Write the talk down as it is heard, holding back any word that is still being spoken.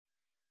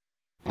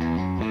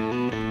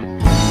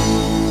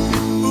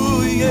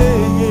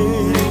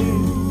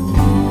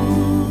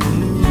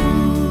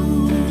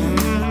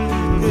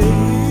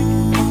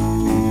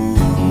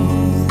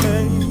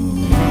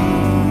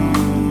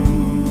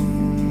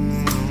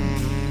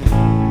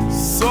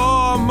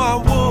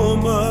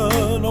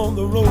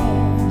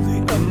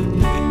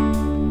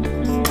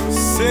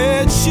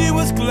she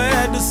was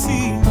glad to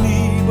see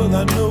me, but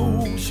I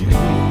know she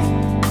was.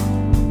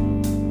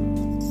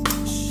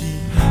 She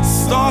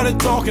started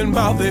talking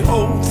about the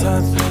old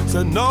times.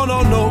 Said, no,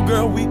 no, no,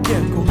 girl, we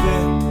can't go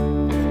there.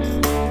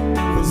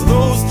 'Cause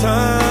those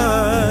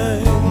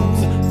times,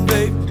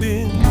 they've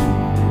been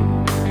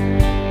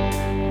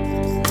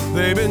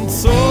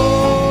so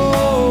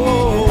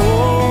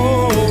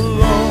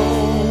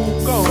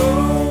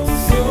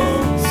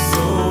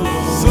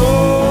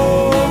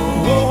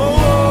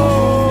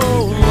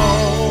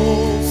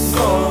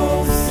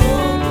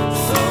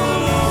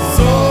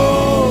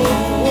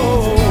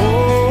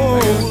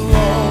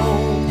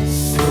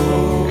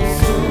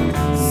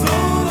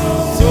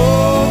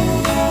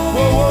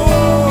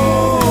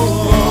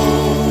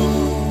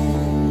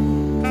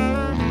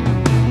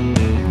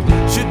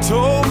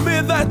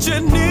that you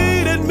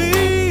needed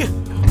me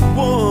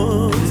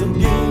once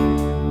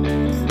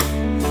again.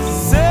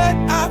 Said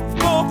I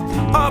thought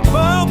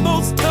about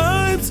those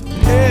times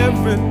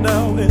every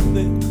now and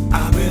then.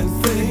 I've been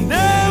thinking,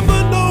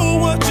 never know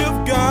what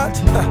you've got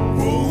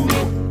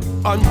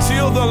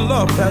until the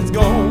love has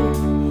gone.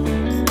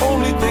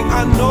 Only thing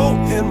I know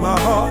in my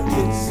heart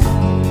is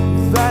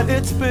that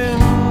it's been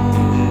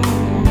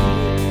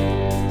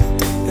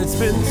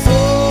so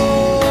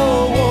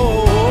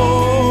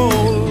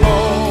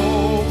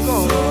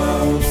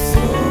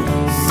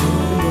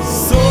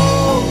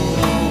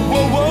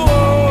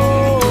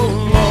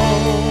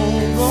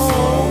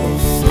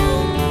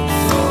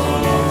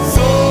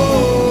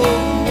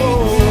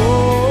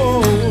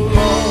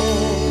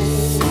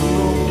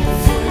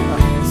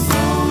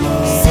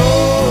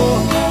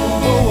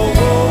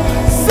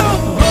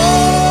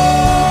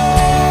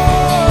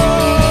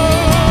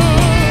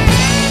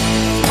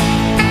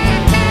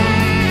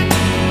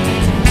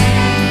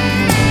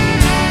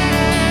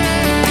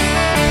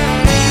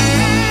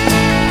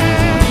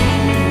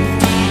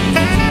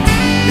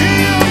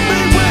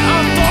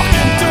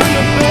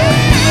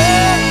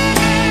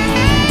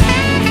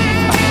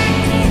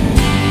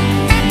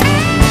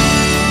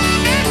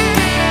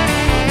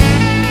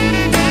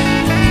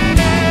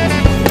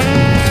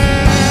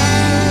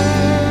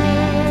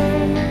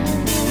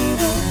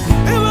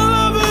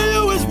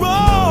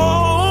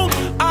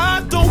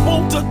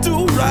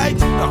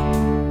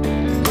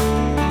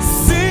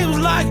seems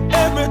like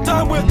every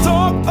time we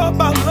talk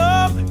about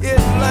love, it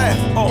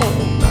lasts all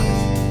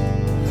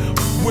night.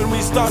 When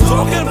we start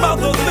talking about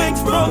the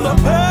things from the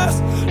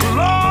past,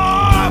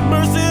 Lord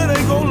mercy, it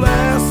ain't gonna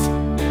last.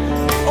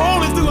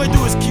 Only thing I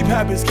do is keep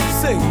happy, is keep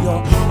singing,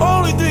 y'all.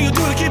 Only thing you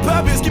do to keep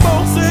happy is keep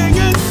on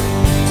singing.